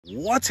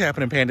What's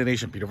happening, Panda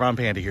Nation? Peter Von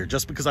Panda here.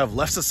 Just because I've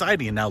left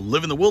society and now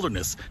live in the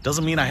wilderness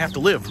doesn't mean I have to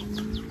live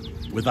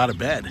without a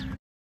bed.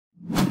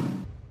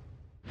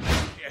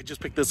 I just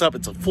picked this up.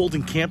 It's a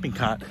folding camping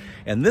cot,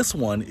 and this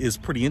one is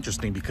pretty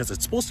interesting because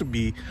it's supposed to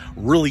be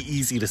really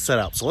easy to set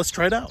up. So let's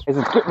try it out. As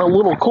it's getting a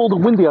little cold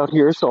and windy out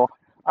here, so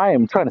I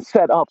am trying to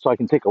set up so I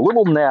can take a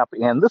little nap.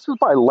 And this is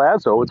by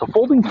LAZZO. It's a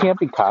folding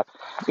camping cot,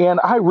 and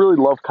I really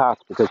love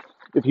cots because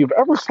if you've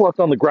ever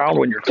slept on the ground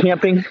when you're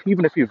camping,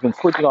 even if you've been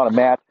sleeping on a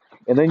mat,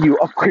 and then you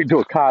upgrade to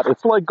a cot,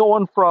 it's like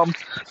going from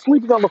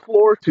sleeping on the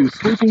floor to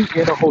sleeping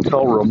in a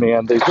hotel room,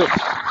 man. They're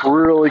just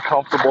really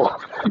comfortable.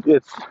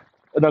 It's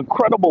an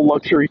incredible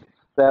luxury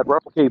that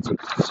replicates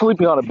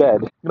sleeping on a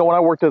bed. You know, when I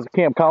worked as a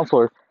camp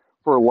counselor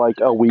for like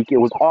a week, it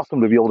was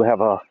awesome to be able to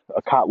have a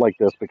cot like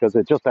this because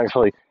it just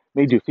actually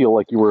made you feel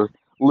like you were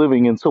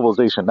living in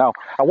civilization. Now,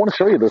 I want to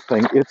show you this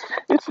thing.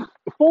 It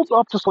folds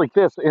up just like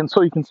this, and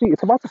so you can see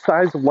it's about the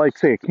size of, like,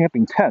 say, a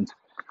camping tent.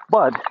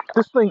 But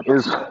this thing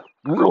is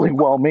really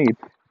well made.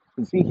 You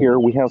can see here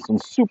we have some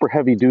super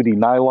heavy duty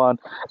nylon.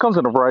 It comes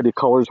in a variety of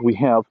colors. We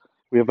have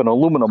an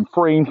aluminum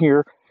frame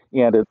here,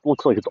 and it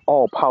looks like it's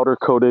all powder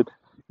coated,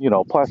 you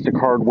know, plastic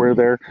hardware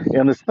there.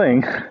 And this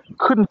thing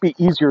couldn't be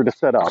easier to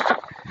set up.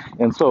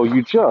 And so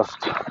you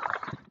just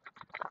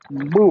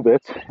move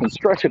it and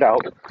stretch it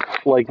out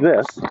like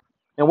this.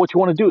 And what you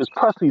want to do is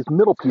press these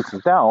middle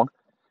pieces down,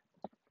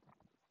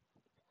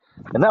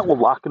 and that will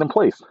lock it in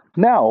place.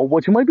 Now,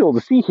 what you might be able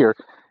to see here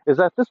is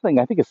that this thing,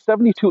 I think, is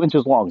 72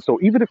 inches long. So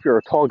even if you're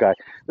a tall guy,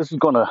 this is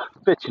going to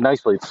fit you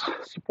nicely. It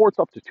supports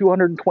up to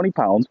 220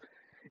 pounds.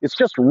 It's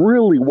just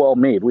really well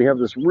made. We have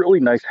this really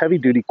nice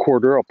heavy-duty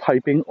Cordura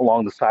piping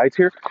along the sides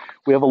here.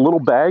 We have a little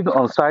bag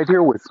on the side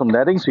here with some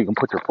netting so you can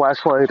put your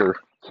flashlight or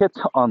kit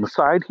on the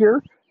side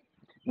here.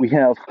 We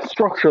have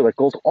structure that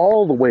goes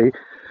all the way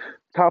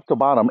top to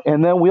bottom.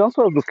 And then we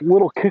also have this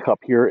little kick up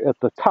here at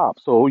the top.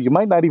 So you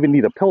might not even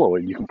need a pillow,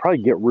 and you can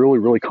probably get really,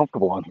 really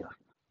comfortable on here.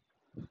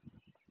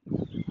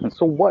 And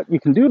so what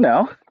you can do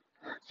now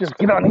is just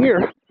get on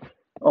here.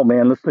 Oh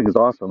man, this thing is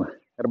awesome.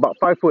 At about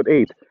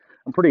 5'8",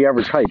 I'm pretty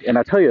average height. And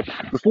I tell you,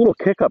 this little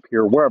kick up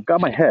here where I've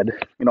got my head,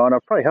 you know, and I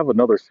probably have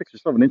another 6 or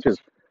 7 inches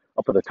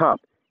up at the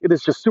top. It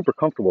is just super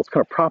comfortable. It's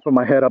kind of propping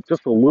my head up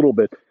just a little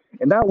bit.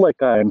 And not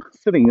like I'm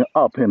sitting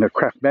up in a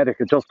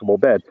Craftmatic adjustable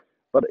bed,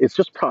 but it's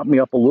just propping me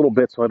up a little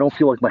bit so I don't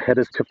feel like my head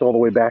is tipped all the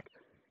way back.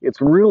 It's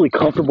really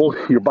comfortable.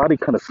 Your body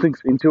kind of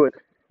sinks into it.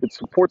 It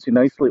supports you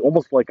nicely,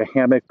 almost like a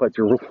hammock, but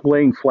you're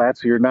laying flat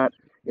so you're not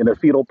in a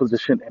fetal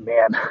position. And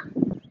man,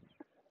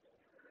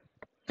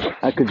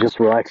 I could just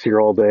relax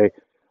here all day.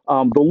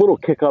 The little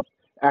kick up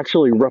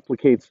actually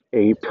replicates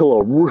a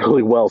pillow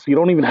really well, so you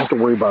don't even have to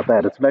worry about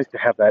that. It's nice to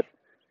have that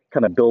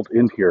kind of built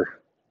in here.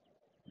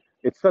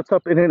 It sets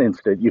up in an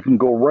instant. You can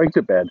go right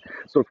to bed.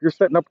 So if you're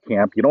setting up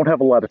camp, you don't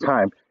have a lot of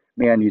time,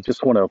 man, you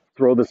just want to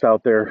throw this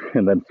out there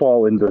and then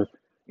fall into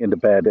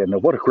bed.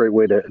 And what a great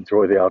way to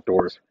enjoy the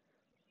outdoors.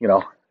 You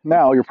know,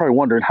 now you're probably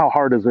wondering, how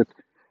hard is it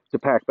to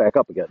pack back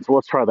up again? So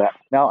let's try that.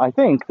 Now, I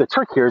think the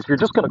trick here is you're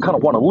just going to kind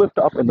of want to lift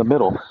up in the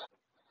middle,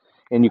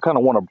 and you kind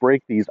of want to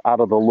break these out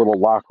of the little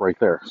lock right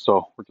there.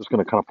 So we're just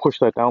going to kind of push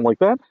that down like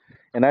that.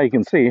 And now you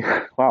can see,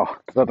 wow,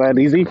 is that that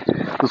easy?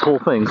 This whole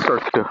thing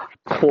starts to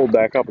fold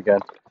back up again,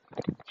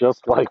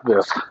 just like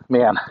this.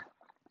 Man,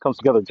 comes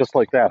together just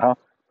like that, huh?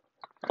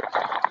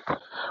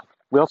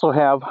 We also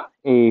have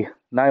a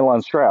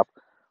nylon strap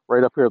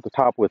right up here at the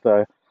top with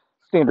a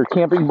standard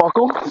camping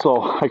buckle,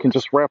 so I can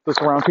just wrap this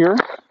around here,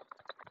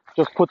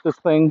 just put this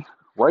thing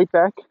right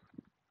back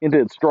into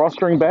its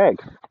drawstring bag.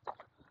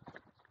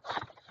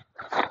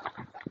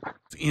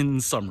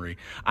 In summary,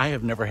 I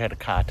have never had a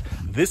cot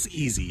this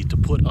easy to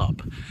put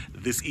up,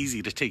 this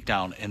easy to take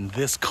down, and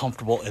this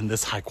comfortable and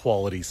this high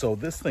quality. So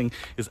this thing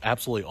is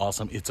absolutely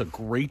awesome. It's a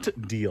great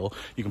deal.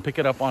 You can pick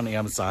it up on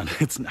Amazon.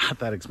 It's not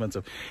that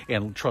expensive.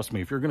 And trust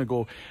me, if you're going to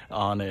go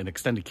on an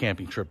extended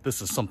camping trip,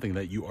 this is something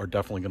that you are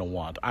definitely going to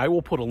want. I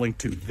will put a link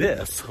to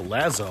this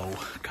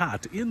LAZZO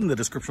cot in the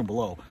description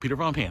below. Peter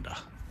Von Panda,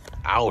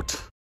 out.